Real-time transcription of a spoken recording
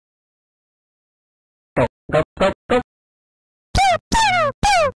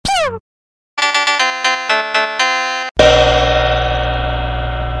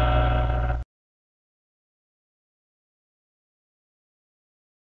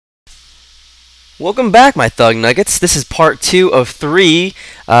Welcome back, my Thug Nuggets. This is part 2 of 3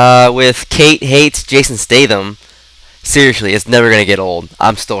 with Kate Hates Jason Statham. Seriously, it's never going to get old.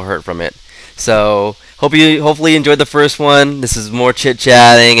 I'm still hurt from it. So, hopefully you enjoyed the first one. This is more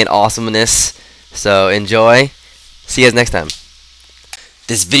chit-chatting and awesomeness. So, enjoy. See you guys next time.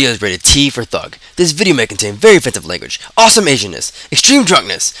 This video is rated T for Thug. This video may contain very offensive language, awesome Asianness, extreme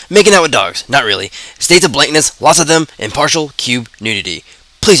drunkenness, making out with dogs, not really, states of blankness, lots of them, impartial, cube, nudity.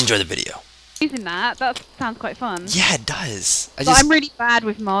 Please enjoy the video. Using that sounds quite fun. Yeah, it does. I'm really bad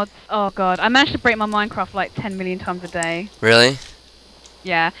with mods. Oh god, I managed to break my Minecraft like 10 million times a day. Really?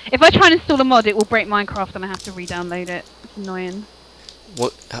 Yeah. If I try and install a mod, it will break Minecraft and I have to re-download it. It's annoying.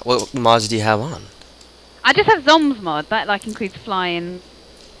 What mods do you have on? I just have Zoms mod. That like includes flying.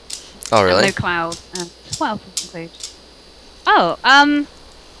 Oh really? No cloud. What else does it include? Oh,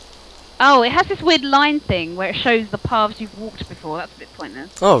 it has this weird line thing where it shows the paths you've walked before. That's a bit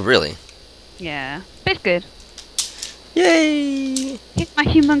pointless. Oh really? Yeah, but it's good. Yay! It's my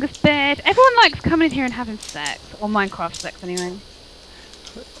humongous bed. Everyone likes coming in here and having sex, or Minecraft sex anyway.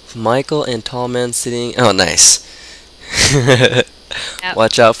 Michael and tall man sitting. Oh, nice. Yep.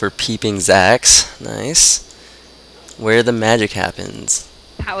 Watch out for peeping Zacks. Nice. Where the magic happens.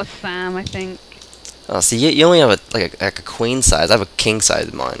 That was Sam, I think. Oh, see, you only have a queen size. I have a king size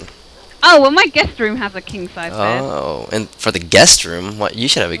in mine. Oh, well, my guest room has a king size bed. Oh, and for the guest room, what you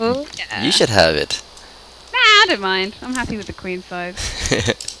should have it. Ooh, yeah. You should have it. Nah, I don't mind. I'm happy with the queen size.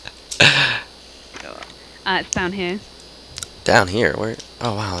 It's down here. Down here? Where?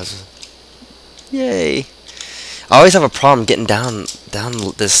 Oh wow! Yay! I always have a problem getting down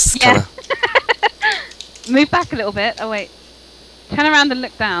this kind of. Move back a little bit. Oh wait. Turn around and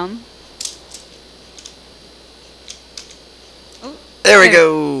look down. Oh, there we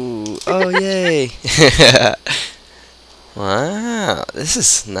go! Oh yay! Wow, this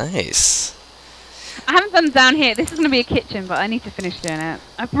is nice. I haven't done down here. This is going to be a kitchen, but I need to finish doing it.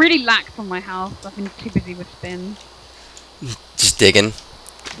 I've really lacked on my house. I've been too busy with spins. Just digging.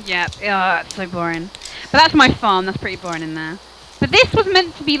 Yeah, it's so boring. But that's my farm. That's pretty boring in there. But this was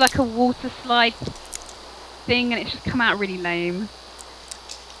meant to be like a water slide thing, and it's just come out really lame.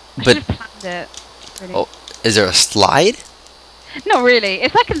 I should have planned it. Really. Oh, is there a slide? Not really.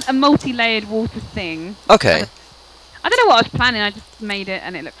 It's like a multi-layered water thing. Okay. I don't know what I was planning. I just made it,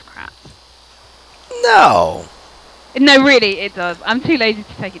 and it looks crap. No. No, really, it does. I'm too lazy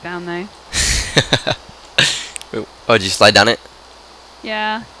to take it down, though. Oh, did you slide down it?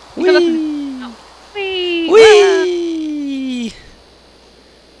 Yeah. Whee! Whee! Whee!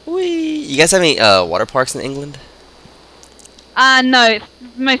 Whee! You guys have any water parks in England? No, it's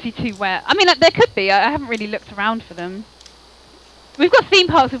mostly too wet. I mean, there could be. I haven't really looked around for them. We've got theme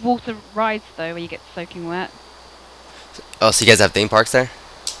parks with water rides, though, where you get soaking wet. Oh, so you guys have theme parks there?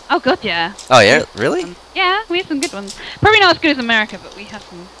 Oh, God, yeah. Oh, yeah? Really? Yeah, we have some good ones. Probably not as good as America, but we have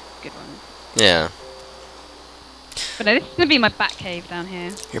some good ones. Yeah. But no, this is going to be my bat cave down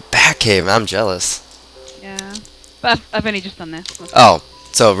here. Your bat cave? I'm jealous. Yeah. But I've only just done this. Oh,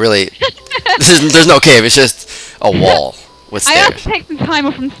 so really, there's no cave, it's just a wall with stairs. I had to take some time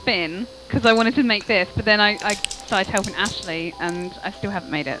off from spin, because I wanted to make this, but then I started helping Ashley, and I still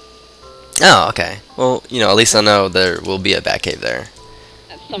haven't made it. Oh, okay. Well, you know, at least I know there will be a bat cave there.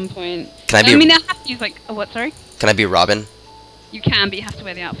 At some point. Can I be? I mean, I have to use like what? Sorry. Can I be Robin? You can, but you have to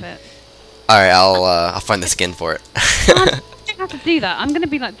wear the outfit. All right, I'll find the skin for it. I don't have to do that. I'm gonna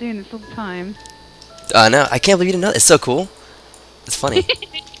be like doing this all the time. No, I can't believe you didn't know. It's so cool. It's funny.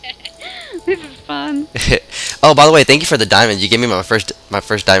 This is fun. Oh, by the way, thank you for the diamonds. You gave me my first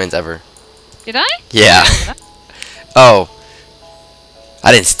diamonds ever. Did I? Yeah. Oh.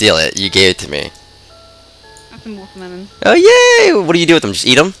 I didn't steal it. You gave it to me. That's some watermelon. Oh yay! What do you do with them? Just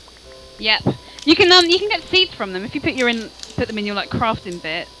eat them? Yep. You can get seeds from them if you put them in your like crafting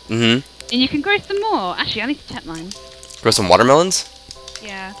bit. Mm-hmm. And you can grow some more. Actually, I need to check mine. Grow some watermelons?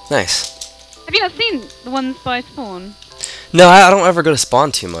 Yeah. Nice. Have you not seen the ones by spawn? No, I don't ever go to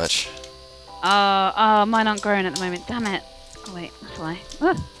spawn too much. Mine aren't growing at the moment. Damn it. Oh wait, that's why.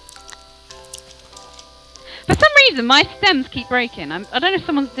 Ugh. For some reason, my stems keep breaking. I don't know if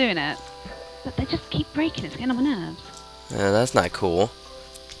someone's doing it, but they just keep breaking. It's getting on my nerves. Yeah, that's not cool.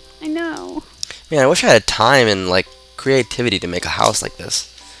 I know. Man, I wish I had time and like creativity to make a house like this.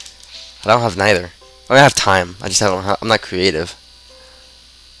 I don't have neither. I have time. I just haven't. I'm not creative.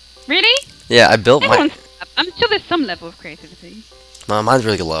 Really? Yeah, I built my. I'm sure there's some level of creativity. Mine's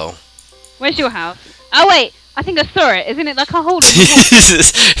really low. Where's your house? Oh wait, I think I saw it. Isn't it like a hole?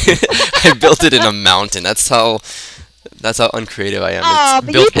 I built it in a mountain. That's how uncreative I am. Oh, it's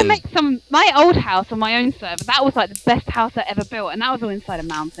but built you can in... make some. My old house on my own server. That was like the best house I ever built, and that was all inside a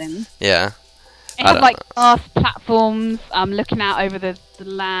mountain. Yeah. It I had don't like know. glass platforms, looking out over the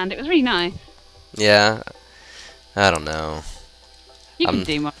land. It was really nice. Yeah, I don't know. You can I'm,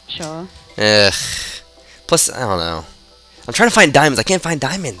 do more, sure. ugh. Plus, I don't know. I'm trying to find diamonds. I can't find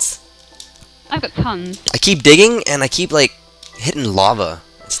diamonds. I've got tons. I keep digging and I keep like hitting lava.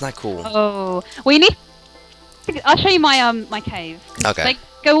 It's not cool. Oh, well, you need. I'll show you my cave. Okay. They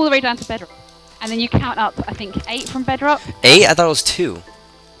go all the way down to bedrock, and then you count up. I think 8 from bedrock. 8? I thought it was 2.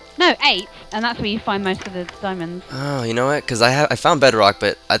 No, 8, and that's where you find most of the diamonds. Oh, you know what? Because I found bedrock,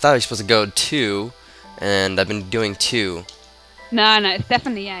 but I thought I was supposed to go 2, and I've been doing 2. No, it's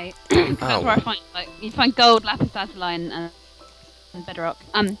definitely 8. 'Cause that's where I find you find gold, lapis lazuli, and bedrock,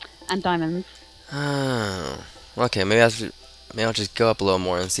 and diamonds. Oh. Okay, maybe I'll just go up a little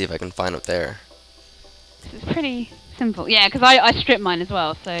more and see if I can find up there. It's pretty simple. Yeah, because I stripped mine as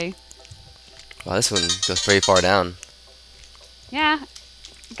well, so Wow, this one goes pretty far down. yeah.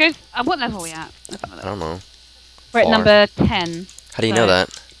 It goes. What level are we at? Let's have a I look. don't know. We're at Far. number 10. How do you know that?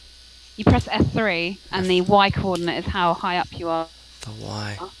 You press F3, and the Y coordinate is how high up you are. The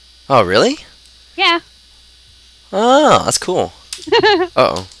Y. Oh, really? Yeah. Oh, that's cool.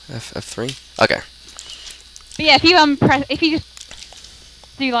 Uh-oh. F3? Okay. But yeah, if you just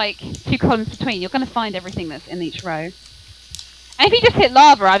do like 2 columns between, you're gonna find everything that's in each row. And if you just hit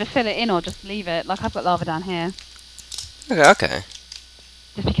lava, either fill it in or just leave it. Like I've got lava down here. Okay.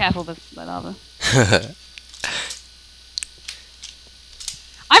 Just be careful with the lava.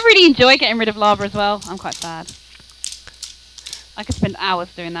 I really enjoy getting rid of lava as well. I'm quite sad. I could spend hours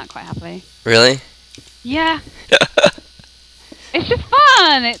doing that quite happily. Really? Yeah. It's just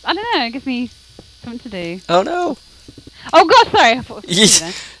fun. I don't know. It gives me something to do. Oh, no. Oh God, sorry. I thought it was you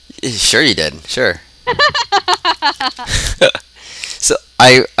then. Sure you did. Sure. So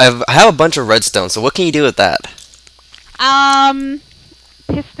I have a bunch of redstone. So what can you do with that?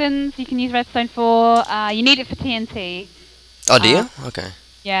 Pistons. You can use redstone for. You need it for TNT. Oh, do you? Okay.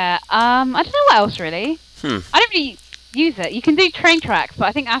 Yeah. I don't know what else really. I don't really use it. You can do train tracks, but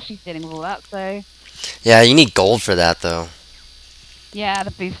I think Ashley's dealing with all that. So. Yeah, you need gold for that though. Yeah,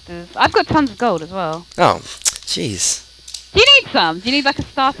 the boosters. I've got tons of gold as well. Oh, jeez. Do you need some? Do you need like a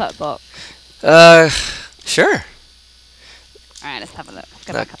startup box? Sure. Alright, let's have a look. Let's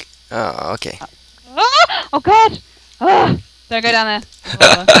go back up. Oh, okay. Oh God! Oh, don't go down there.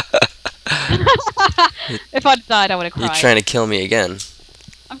 If I'd died, I would have cried. You're trying to kill me again.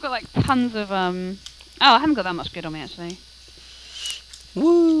 I've got like tons of Oh, I haven't got that much good on me actually.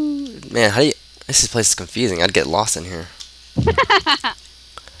 Woo! Man, how do you... This place is confusing. I'd get lost in here.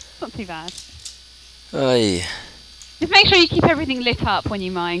 Not too bad. Oy. Just make sure you keep everything lit up when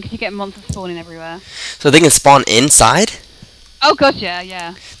you mine, because you get monsters spawning everywhere. So they can spawn inside? Oh God,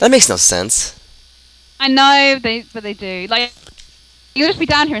 yeah. That makes no sense. I know, but they do. Like, you'll just be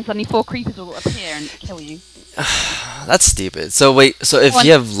down here and suddenly 4 creepers will appear and kill you. That's stupid. So wait, so if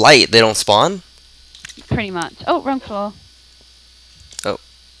you have light, they don't spawn? Pretty much. Oh, wrong floor.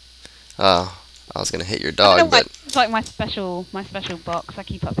 Oh, I was gonna hit your dog, but it's like my special box I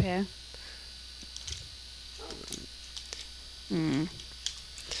keep up here.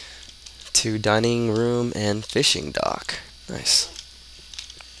 2 dining room and fishing dock. Nice.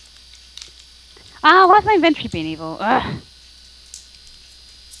 Ah, why's my inventory being evil? Ugh.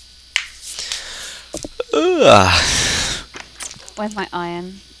 Ugh. Where's my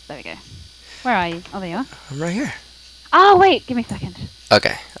iron? There we go. Where are you? Oh, there you are. I'm right here. Oh, wait, give me a second.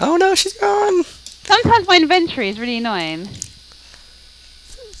 Okay. Oh no, she's gone. Sometimes my inventory is really annoying.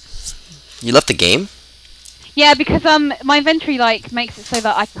 You left the game? Yeah, because my inventory like makes it so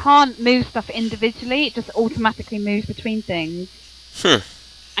that I can't move stuff individually. It just automatically moves between things.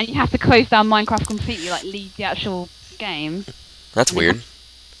 And you have to close down Minecraft completely, like leave the actual game. That's weird.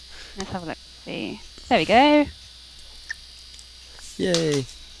 Let's have a look. See. There we go. Yay.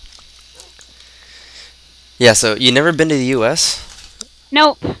 Yeah, so you never been to the US?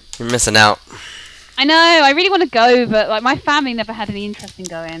 Nope. You're missing out. I know, I really want to go, but like my family never had any interest in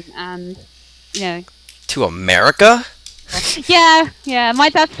going, and you know. To America? Yeah. My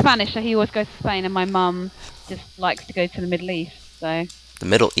dad's Spanish, so he always goes to Spain, and my mum just likes to go to the Middle East. So. The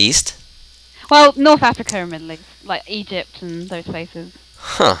Middle East? Well, North Africa and Middle East, like Egypt and those places.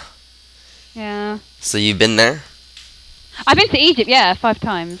 Huh. Yeah. So you've been there? I've been to Egypt, yeah, 5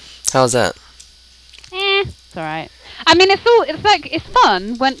 times. How's that? It's alright. I mean, it's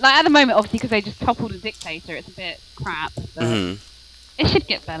fun when, like, at the moment, obviously, because they just toppled a dictator, it's a bit crap. But it should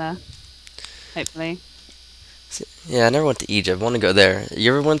get better. Hopefully. Yeah, I never went to Egypt. I want to go there.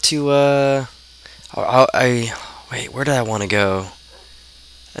 You ever went to, wait, where did I want to go?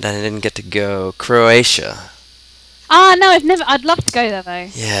 And I didn't get to go. Croatia. Ah, no, I'd love to go there, though.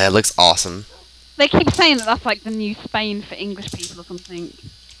 Yeah, it looks awesome. they keep saying that that's like the new Spain for English people or something.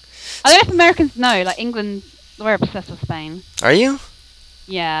 I don't know if Americans know, like England, we're obsessed with Spain. Are you?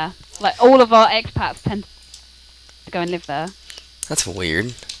 Yeah, like all of our expats tend to go and live there. That's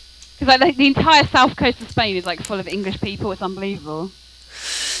weird. Because like the entire south coast of Spain is like full of English people. It's unbelievable.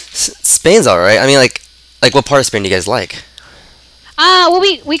 Spain's alright. I mean, like what part of Spain do you guys like? Well,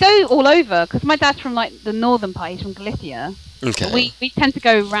 we go all over because my dad's from like the northern part. He's from Galicia. Okay. We tend to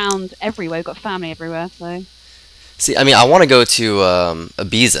go around everywhere. We've got family everywhere, so. See, I mean, I want to go to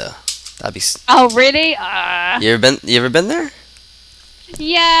Ibiza. That'd be. Oh really? You ever been there?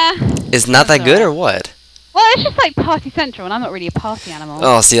 Yeah. It's not that good, or what? Well, it's just like party central, and I'm not really a party animal.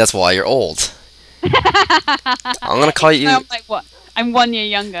 Oh, see, that's why you're old. I'm gonna call you. No, I'm like what? I'm 1 year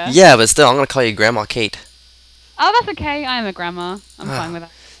younger. Yeah, but still, I'm gonna call you Grandma Kate. Oh, that's okay. I am a grandma. I'm fine with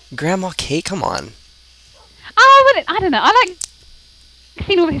that. Grandma Kate, come on. Oh, but I don't know. I like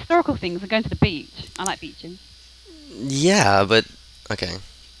seeing all the historical things and going to the beach. I like beaches. Yeah, but okay.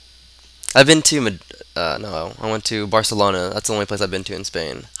 I've been to no, I went to Barcelona. That's the only place I've been to in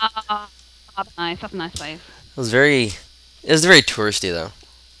Spain. That's nice. That's a nice place. It was very touristy though.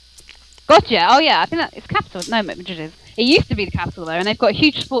 Gotcha. Oh yeah, I think that it's capital. No, Madrid is. It used to be the capital though, and they've got a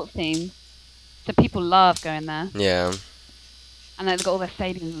huge sports team, so people love going there. Yeah. And they've got all their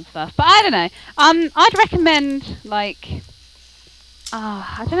stadiums and stuff. But I don't know. I'd recommend like.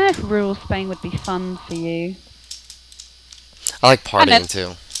 I don't know if rural Spain would be fun for you. I like partying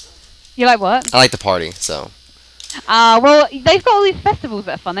too. You like what? I like to party, so. Well, they've got all these festivals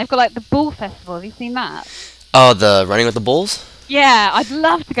that are fun. They've got like the Bull Festival. Have you seen that? Oh, the running with the bulls? Yeah, I'd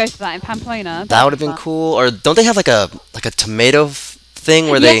love to go to that in Pamplona. That would have been cool. Or don't they have like a tomato thing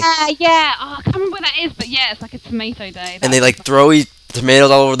where they? Yeah. Oh, I can't remember what that is, but yeah, it's like a tomato day. And they like throw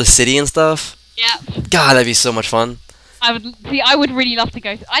tomatoes all over the city and stuff. Yeah. God, that'd be so much fun. I would really love to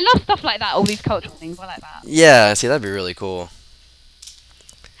go. I love stuff like that. All these cultural things. I like that. Yeah, see, that'd be really cool.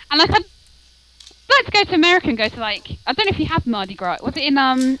 And like I'd like to go to America and go to like I don't know if you have Mardi Gras. Was it in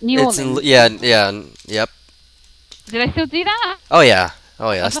New Orleans? Yep. Do they still do that? Oh yeah,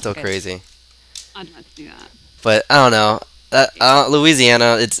 that's still good. crazy. I'd like to do that. But I don't know.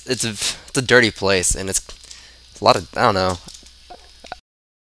 Louisiana, it's a dirty place, and it's a lot of I don't know.